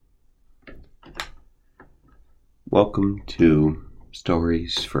Welcome to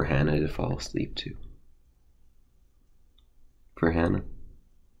Stories for Hannah to Fall Asleep to. For Hannah,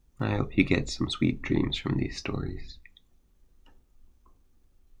 I hope you get some sweet dreams from these stories.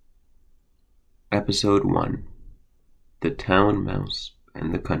 Episode 1: The Town Mouse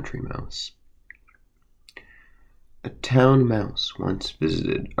and the Country Mouse. A town mouse once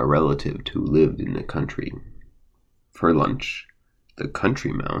visited a relative who lived in the country. For lunch, the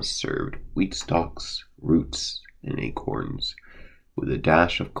country mouse served wheat stalks, roots, and acorns, with a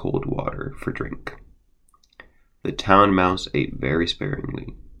dash of cold water for drink. The town mouse ate very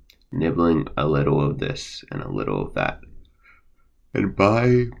sparingly, nibbling a little of this and a little of that, and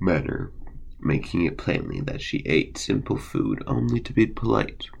by manner making it plainly that she ate simple food only to be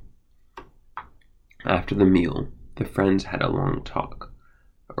polite. After the meal, the friends had a long talk,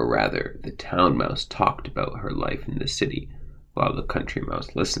 or rather, the town mouse talked about her life in the city, while the country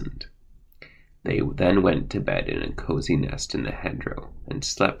mouse listened. They then went to bed in a cozy nest in the hedgerow, and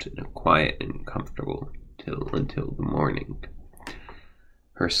slept in a quiet and comfortable until the morning.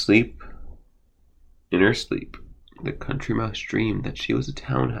 In her sleep, the country mouse dreamed that she was a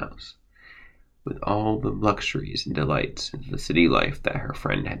town house, with all the luxuries and delights of the city life that her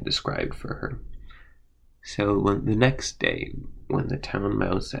friend had described for her. So the next day, when the town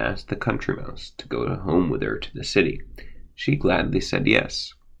mouse asked the country mouse to go home with her to the city, she gladly said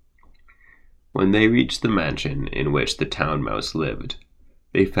yes. When they reached the mansion in which the town mouse lived,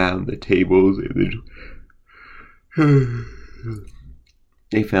 they found on the tables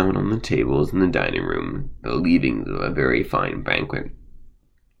in the dining room the leavings of a very fine banquet.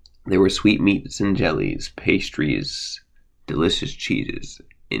 There were sweetmeats and jellies, pastries, delicious cheeses,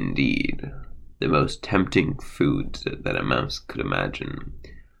 indeed, the most tempting foods that a mouse could imagine.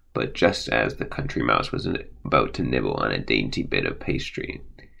 But just as the country mouse was about to nibble on a dainty bit of pastry,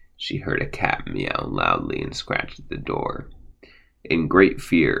 she heard a cat meow loudly and scratch at the door. In great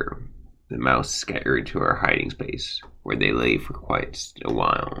fear, the mouse scattered to her hiding space, where they lay for quite a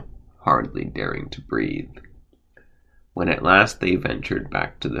while, hardly daring to breathe. When at last they ventured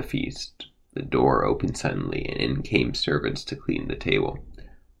back to the feast, the door opened suddenly, and in came servants to clean the table.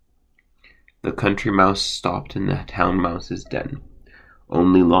 The country mouse stopped in the town mouse's den,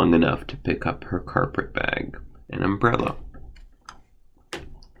 only long enough to pick up her carpet bag and umbrella.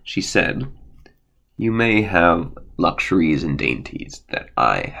 She said, "You may have luxuries and dainties that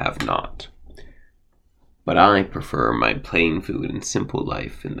I have not, but I prefer my plain food and simple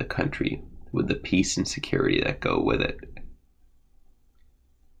life in the country with the peace and security that go with it."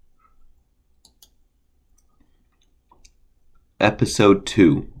 Episode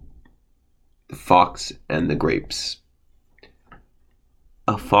 2: The Fox and the Grapes.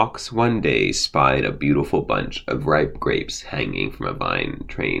 A fox one day spied a beautiful bunch of ripe grapes hanging from a vine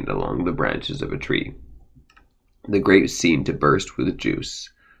trained along the branches of a tree. The grapes seemed to burst with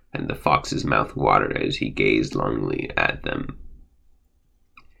juice, and the fox's mouth watered as he gazed longingly at them.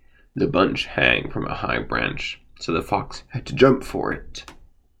 The bunch hung from a high branch, so the fox had to jump for it.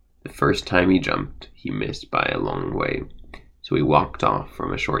 The first time he jumped, he missed by a long way, so he walked off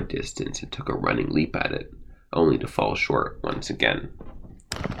from a short distance and took a running leap at it, only to fall short once again.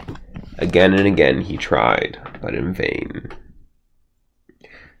 Again and again he tried, but in vain.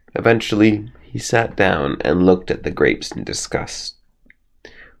 Eventually, he sat down and looked at the grapes in disgust.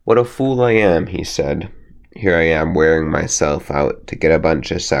 "What a fool I am," he said. "Here I am wearing myself out to get a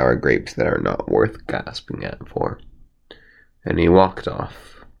bunch of sour grapes that are not worth gasping at for." And he walked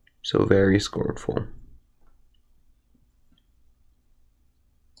off, so very scornful.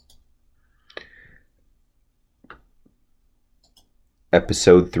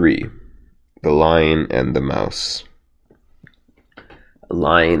 Episode 3: The Lion and the Mouse. A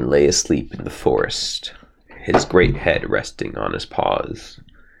lion lay asleep in the forest, his great head resting on his paws,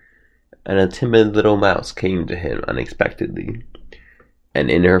 and a timid little mouse came to him unexpectedly, and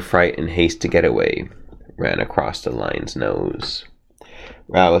in her fright and haste to get away, ran across the lion's nose.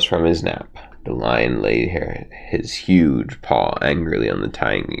 Roused from his nap, the lion laid his huge paw angrily on the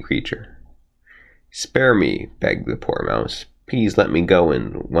tiny creature. "Spare me," begged the poor mouse. "Please let me go,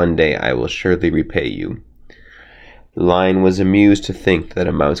 and one day I will surely repay you." The lion was amused to think that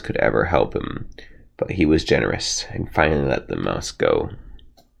a mouse could ever help him, but he was generous, and finally let the mouse go.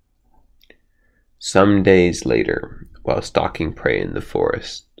 Some days later, while stalking prey in the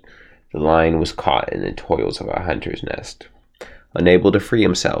forest, the lion was caught in the toils of a hunter's nest. Unable to free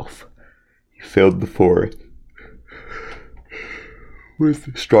himself, he filled the forest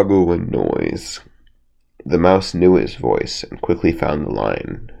with struggle and noise. The mouse knew his voice and quickly found the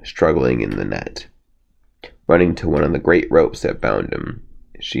lion, struggling in the net. Running to one of the great ropes that bound him,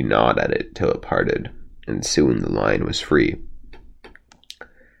 she gnawed at it till it parted, and soon the lion was free.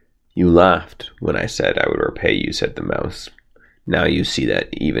 "You laughed when I said I would repay you," said the mouse. "Now you see that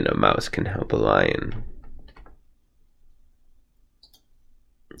even a mouse can help a lion."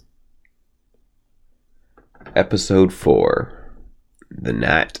 Episode 4. The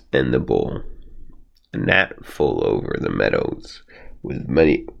Gnat and the Bull. A gnat flew over the meadows with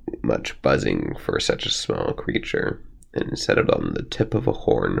much buzzing for such a small creature, and settled on the tip of a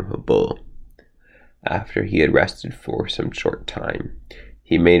horn of a bull. After he had rested for some short time,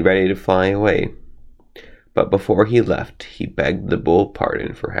 he made ready to fly away. But before he left, he begged the bull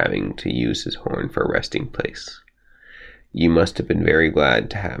pardon for having to use his horn for a resting place. "You must have been very glad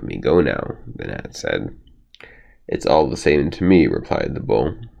to have me go now," the gnat said. "It's all the same to me," replied the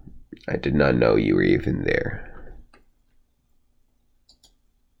bull. "I did not know you were even there."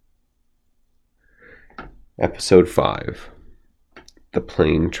 Episode 5. The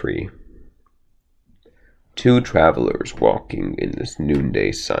Plane Tree. Two travelers walking in this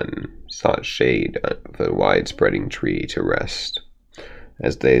noonday sun sought shade of a wide-spreading tree to rest.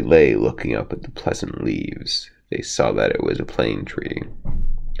 As they lay looking up at the pleasant leaves, they saw that it was a plane tree.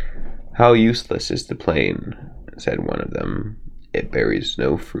 "How useless is the plane," said one of them. "It bears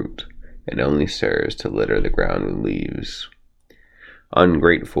no fruit, and only serves to litter the ground with leaves."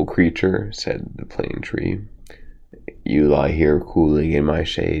 "Ungrateful creature," said the plane tree. "You lie here cooling in my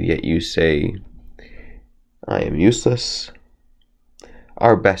shade, yet you say I am useless.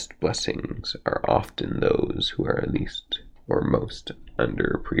 Our best blessings are often those who are least or most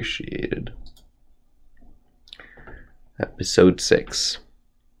underappreciated." Episode 6.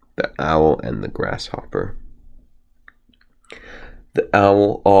 The Owl and the Grasshopper. The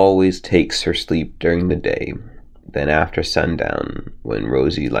owl always takes her sleep during the day. Then after sundown, when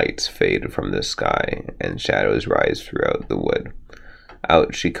rosy lights fade from the sky and shadows rise throughout the wood,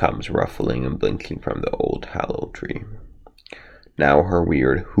 out she comes ruffling and blinking from the old hollow tree. Now her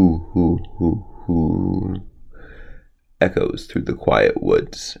weird hoo echoes through the quiet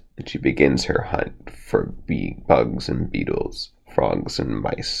woods, and she begins her hunt for bugs and beetles, frogs and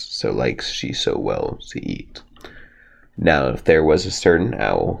mice, so likes she so well to eat. Now if there was a certain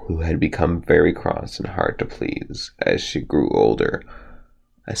owl who had become very cross and hard to please as she grew older,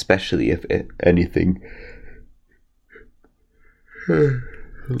 especially if anything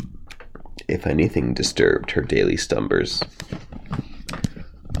disturbed her daily slumbers.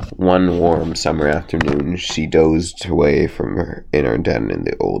 One warm summer afternoon, she dozed away in her den in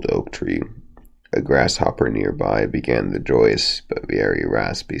the old oak tree. A grasshopper nearby began the joyous but very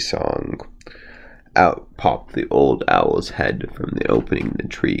raspy song. Out popped the old owl's head from the opening in the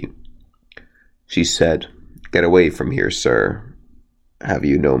tree. She said, "Get away from here, sir. Have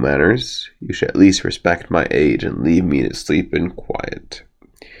you no manners? You should at least respect my age and leave me to sleep in quiet."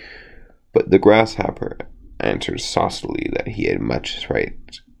 But the grasshopper answered saucily that he had much right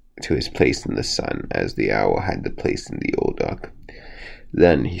to his place in the sun, as the owl had the place in the old oak.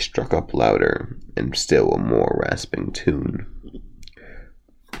 Then he struck up louder, and still a more rasping tune.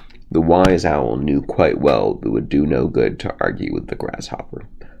 The wise owl knew quite well it would do no good to argue with the grasshopper,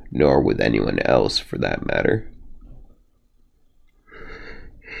 nor with anyone else for that matter.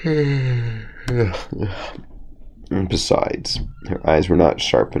 And besides, her eyes were not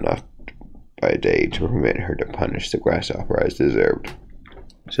sharp enough by day to permit her to punish the grasshopper as deserved.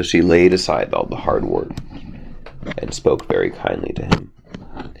 So she laid aside all the hard work and spoke very kindly to him.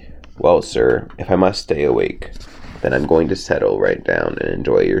 "Well, sir, if I must stay awake, then I'm going to settle right down and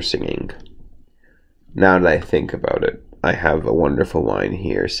enjoy your singing. Now that I think about it, I have a wonderful wine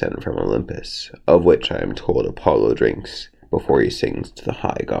here sent from Olympus, of which I am told Apollo drinks before he sings to the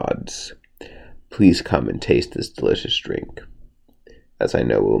high gods. Please come and taste this delicious drink, as I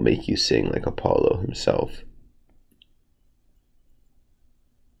know it will make you sing like Apollo himself."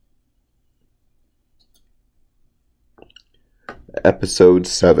 Episode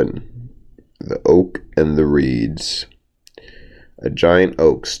 7. The Oak and the Reeds. A giant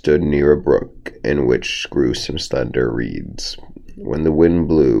oak stood near a brook, in which grew some slender reeds. When the wind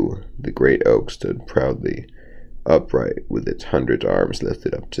blew, the great oak stood proudly upright, with its 100 arms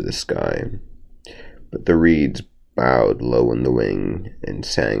lifted up to the sky. But the reeds bowed low in the wind, and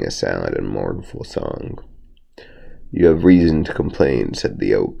sang a sad and mournful song. "You have reason to complain," said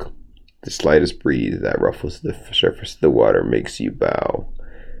the oak. "The slightest breeze that ruffles the surface of the water makes you bow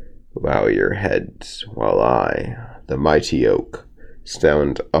your heads, while I, the mighty oak,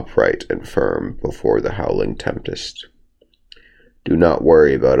 stand upright and firm before the howling tempest." "Do not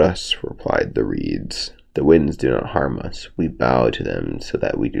worry about us," replied the reeds. "The winds do not harm us. We bow to them so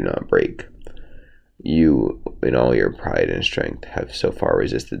that we do not break. You, in all your pride and strength, have so far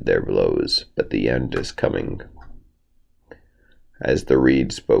resisted their blows, but the end is coming. As the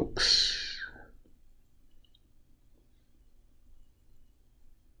reed spoke.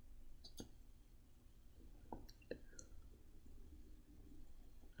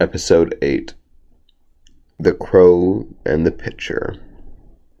 Episode 8. The Crow and the Pitcher.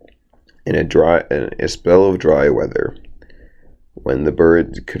 In a spell of dry weather, when the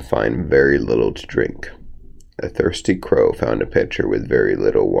birds could find very little to drink, a thirsty crow found a pitcher with very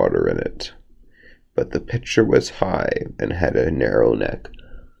little water in it. But the pitcher was high and had a narrow neck,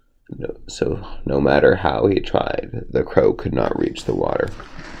 so no matter how he tried, the crow could not reach the water.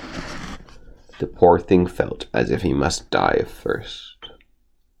 The poor thing felt as if he must die of thirst.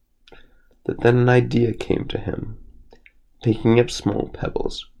 But then an idea came to him. Picking up small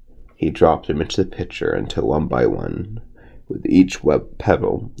pebbles, he dropped them into the pitcher until one by one, with each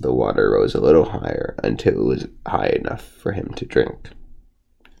pebble, the water rose a little higher until it was high enough for him to drink.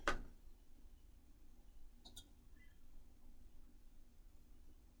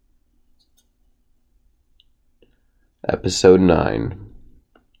 Episode 9.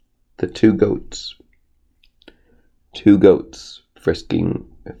 The Two Goats. Two goats, frisking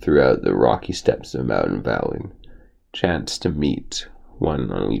throughout the rocky steps of Mountain Valley, chanced to meet,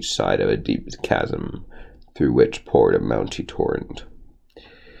 one on each side of a deep chasm through which poured a mountain torrent.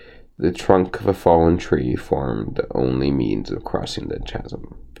 The trunk of a fallen tree formed the only means of crossing the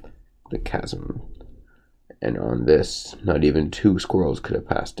chasm, and on this not even two squirrels could have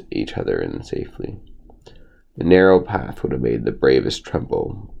passed each other in safely. The narrow path would have made the bravest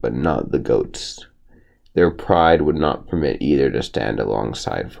tremble, but not the goats. Their pride would not permit either to stand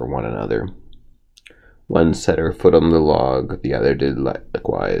alongside for one another. One set her foot on the log, the other did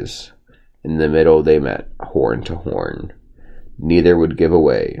likewise. In the middle they met, horn to horn. Neither would give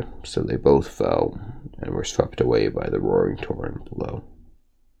way, so they both fell, and were swept away by the roaring torrent below.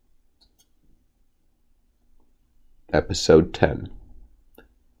 Episode 10.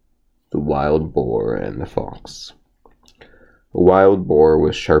 The Wild Boar and the Fox. A wild boar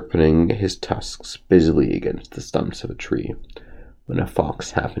was sharpening his tusks busily against the stumps of a tree when a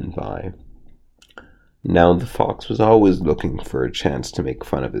fox happened by. Now the fox was always looking for a chance to make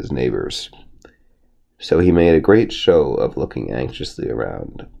fun of his neighbors, so he made a great show of looking anxiously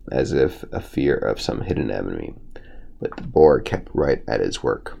around, as if a fear of some hidden enemy, but the boar kept right at his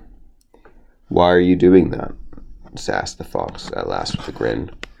work. "Why are you doing that?" asked the fox at last with a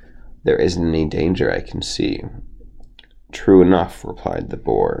grin. "There isn't any danger I can see." "True enough," replied the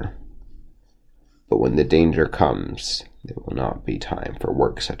boar. "But when the danger comes, there will not be time for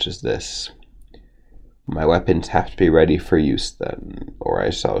work such as this. My weapons have to be ready for use then, or I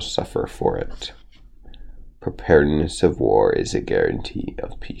shall suffer for it. Preparedness of war is a guarantee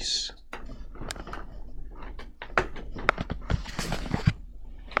of peace."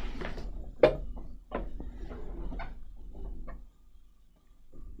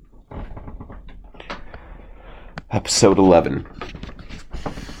 Episode 11.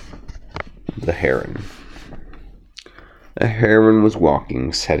 The Heron. A heron was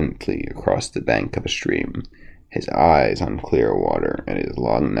walking sedently across the bank of a stream, his eyes on clear water, and his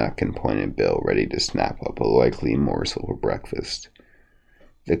long neck and pointed bill ready to snap up a likely morsel for breakfast.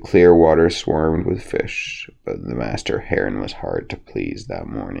 The clear water swarmed with fish, but the master heron was hard to please that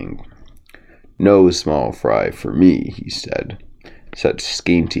morning. "No small fry for me," he said. "Such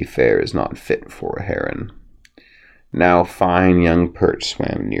scanty fare is not fit for a heron." Now fine young perch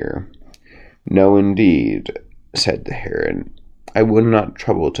swam near. "No, indeed," said the heron. "I would not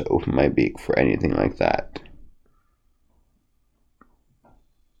trouble to open my beak for anything like that."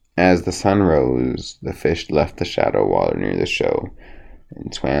 As the sun rose, the fish left the shallow water near the show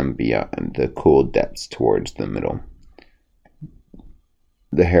and swam beyond the cool depths towards the middle.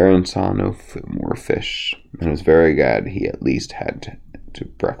 The heron saw no more fish, and was very glad he at least had to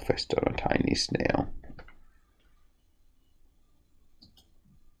breakfast on a tiny snail.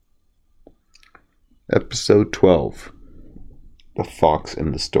 Episode 12. The Fox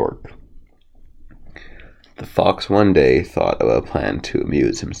and the Stork. The fox one day thought of a plan to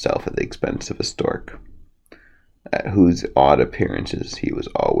amuse himself at the expense of a stork, at whose odd appearances he was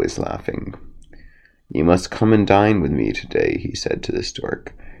always laughing. "You must come and dine with me today," he said to the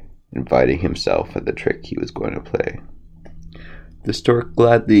stork, inviting himself at the trick he was going to play. The stork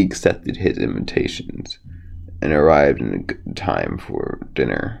gladly accepted his invitations, and arrived in good time for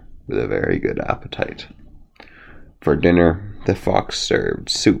dinner with a very good appetite. For dinner, the fox served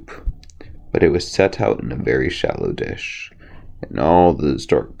soup, but it was set out in a very shallow dish, and all the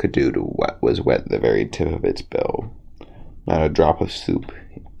stork could do was wet the very tip of its bill. Not a drop of soup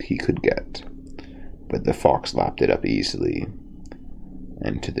he could get. but the fox lapped it up easily,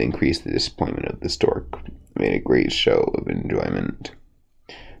 and to increase the disappointment of the stork, made a great show of enjoyment.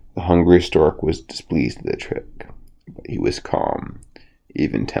 The hungry stork was displeased at the trick, but he was calm,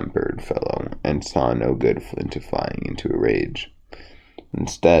 even-tempered fellow, and saw no good into flying into a rage.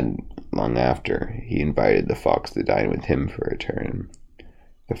 Instead, long after, he invited the fox to dine with him for a turn.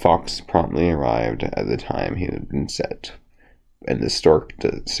 The fox promptly arrived at the time he had been set, and the stork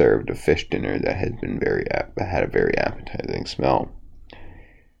served a fish dinner that had a very appetizing smell.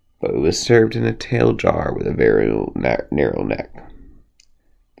 But it was served in a tail jar with a very narrow neck.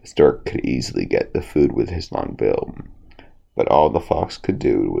 The stork could easily get the food with his long bill, but all the fox could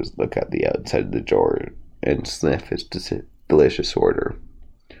do was look at the outside of the jar and sniff its delicious odor.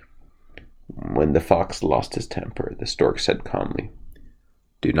 When the fox lost his temper, the stork said calmly,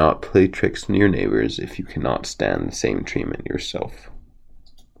 "Do not play tricks on your neighbors if you cannot stand the same treatment yourself."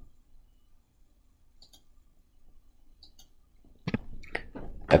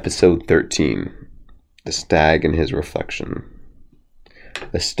 Episode 13. The Stag and His Reflection.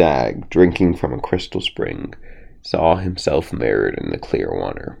 A stag, drinking from a crystal spring, saw himself mirrored in the clear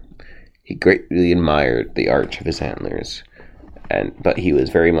water. He greatly admired the arch of his antlers, but he was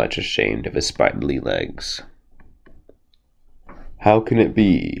very much ashamed of his spindly legs. "How can it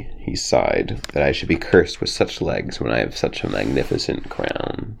be," he sighed, "that I should be cursed with such legs when I have such a magnificent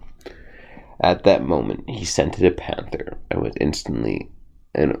crown?" At that moment he scented a panther,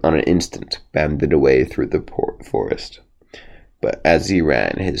 and on an instant bounded away through the forest. But as he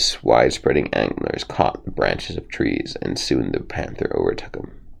ran, his wide-spreading antlers caught the branches of trees, and soon the panther overtook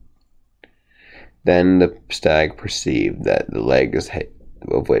him. Then the stag perceived that the legs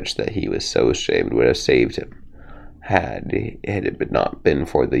of which that he was so ashamed would have saved him, had it not been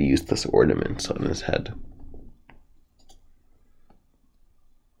for the useless ornaments on his head.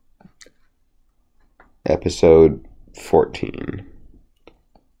 Episode 14.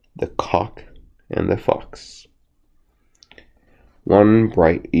 The Cock and the Fox. One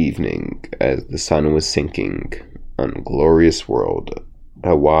bright evening, as the sun was sinking on a glorious world,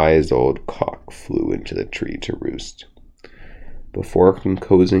 a wise old cock flew into the tree to roost. Before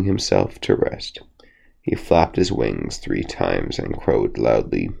composing himself to rest, he flapped his wings 3 times and crowed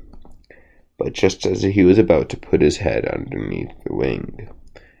loudly. But just as he was about to put his head underneath the wing,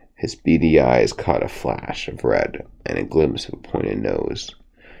 his beady eyes caught a flash of red and a glimpse of a pointed nose,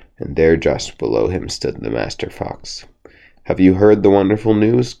 and there just below him stood the master fox. "Have you heard the wonderful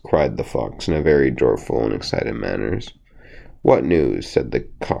news?" cried the fox in a very joyful and excited manner. "What news?" said the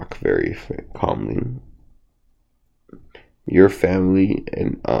cock very calmly. Your family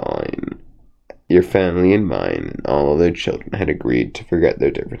and mine and all other children had agreed to forget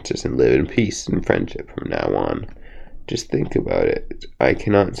their differences and live in peace and friendship from now on. Just think about it. I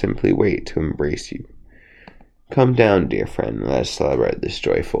cannot simply wait to embrace you. Come down, dear friend, and let us celebrate this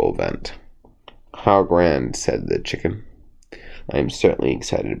joyful event." "How grand," said the chicken. "I am certainly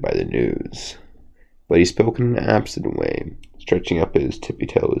excited by the news." But he spoke in an absent way, stretching up his tippy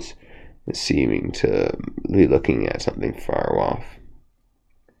toes and seeming to be looking at something far off.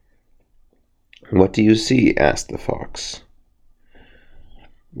 "What do you see?" asked the fox.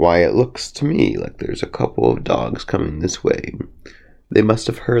 "Why, it looks to me like there's a couple of dogs coming this way. They must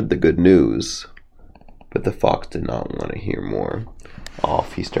have heard the good news." But the fox did not want to hear more.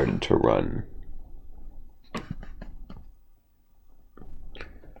 Off he started to run.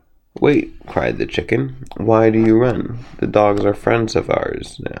 "Wait," cried the chicken. "Why do you run? The dogs are friends of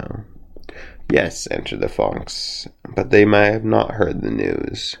ours now." "Yes," answered the fox, "but they may have not heard the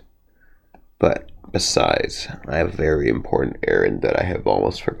news. But besides, I have a very important errand that I have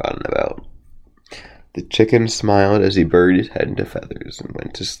almost forgotten about." The chicken smiled as he buried his head into feathers and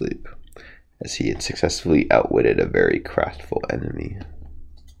went to sleep, as he had successfully outwitted a very craftful enemy.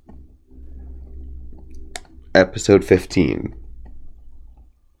 Episode 15.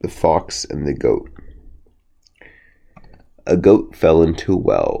 The Fox and the Goat. A goat fell into a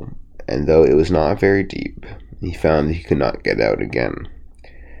well, and though it was not very deep, he found that he could not get out again.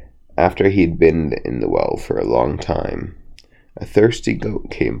 After he had been in the well for a long time, a thirsty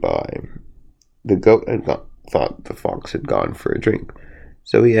goat came by. The goat had thought the fox had gone for a drink,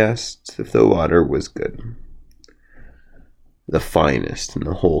 so he asked if the water was good. "The finest in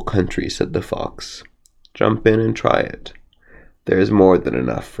the whole country," said the fox. "Jump in and try it. There is more than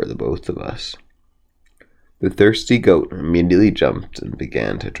enough for the both of us." The thirsty goat immediately jumped and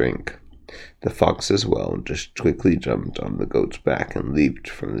began to drink. The fox as well just quickly jumped on the goat's back and leaped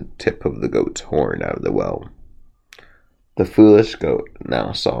from the tip of the goat's horn out of the well. The foolish goat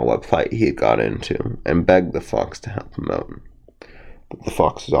now saw what plight he had got into, and begged the fox to help him out. but the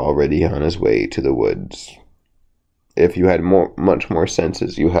fox was already on his way to the woods. If you had much more sense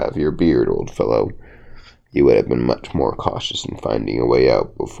as you have your beard, old fellow, you would have been much more cautious in finding a way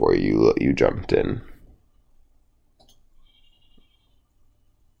out before you jumped in.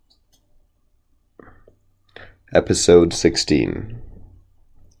 Episode 16.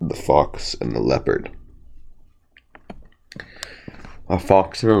 The Fox and the Leopard. A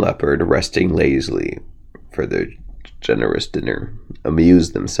fox and a leopard, resting lazily for their generous dinner,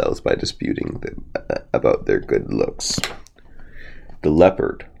 amused themselves by disputing about their good looks. The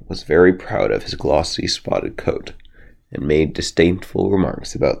leopard was very proud of his glossy spotted coat, and made disdainful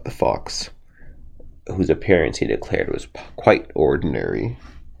remarks about the fox, whose appearance he declared was quite ordinary.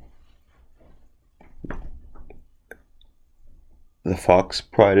 The fox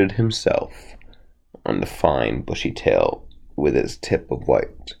prided himself on the fine bushy tail with its tip of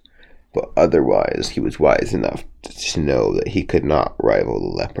white, but otherwise he was wise enough to know that he could not rival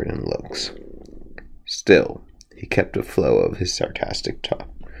the leopard in looks. Still, he kept a flow of his sarcastic talk,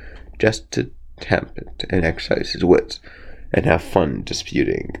 just to tempt it and exercise his wits, and have fun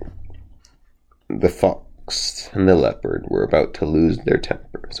disputing. The fox and the leopard were about to lose their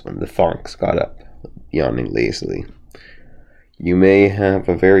tempers when the fox got up, yawning lazily. "You may have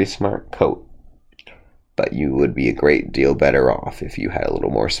a very smart coat, but you would be a great deal better off if you had a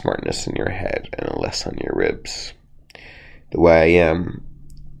little more smartness in your head and less on your ribs. The way I am,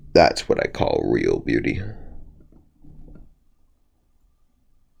 that's what I call real beauty."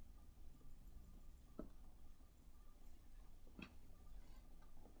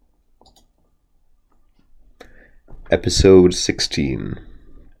 Episode 16.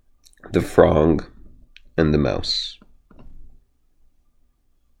 The Frog and the Mouse.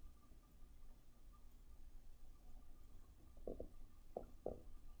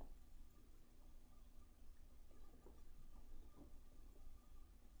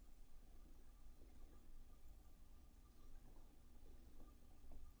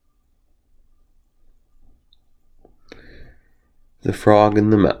 The Frog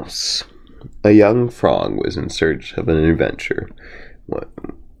and the Mouse. A young frog was in search of an adventure.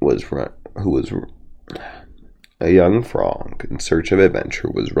 A young frog in search of adventure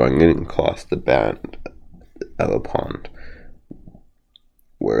was running across the band of a pond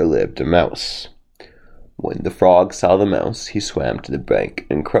where lived a mouse. When the frog saw the mouse, he swam to the bank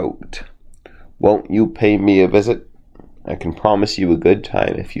and croaked, "Won't you pay me a visit? I can promise you a good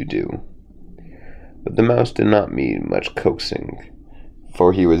time if you do." But the mouse did not need much coaxing,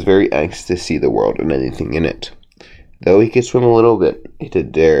 for he was very anxious to see the world and anything in it. Though he could swim a little bit, he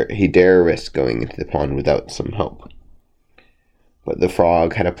dare risk going into the pond without some help. But the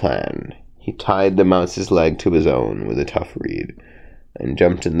frog had a plan. He tied the mouse's leg to his own with a tough reed, and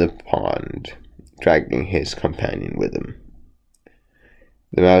jumped in the pond, dragging his companion with him.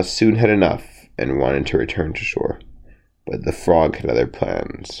 The mouse soon had enough and wanted to return to shore, but the frog had other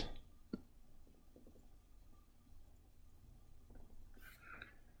plans.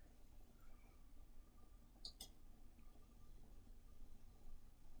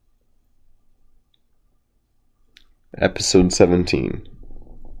 Episode 17.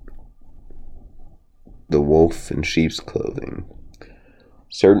 The Wolf in Sheep's Clothing.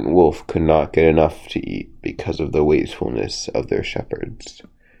 Certain wolf could not get enough to eat because of the wastefulness of their shepherds.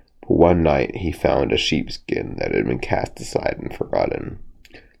 But one night he found a sheepskin that had been cast aside and forgotten.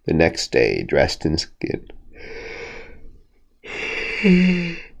 The next day, dressed in skin,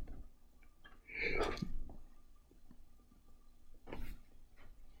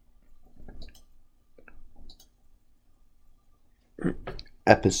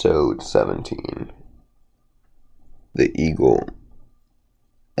 Episode 17. The Eagle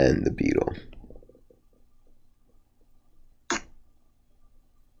and the Beetle.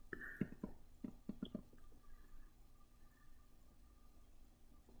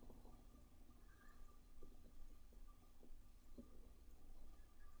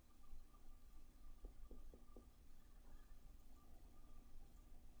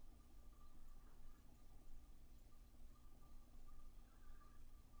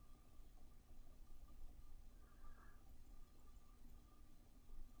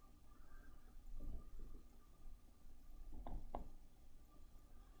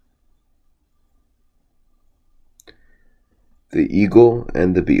 The Eagle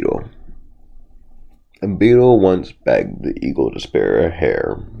and the Beetle. A beetle once begged the eagle to spare a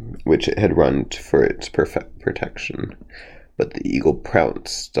hare, which it had run for its protection, but the eagle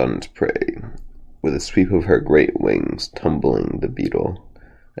pounced on its prey, with a sweep of her great wings tumbling the beetle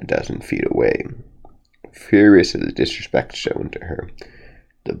 12 feet away. Furious at the disrespect shown to her,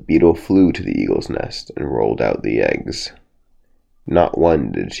 the beetle flew to the eagle's nest and rolled out the eggs. Not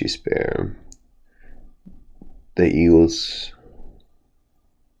one did she spare. The eagles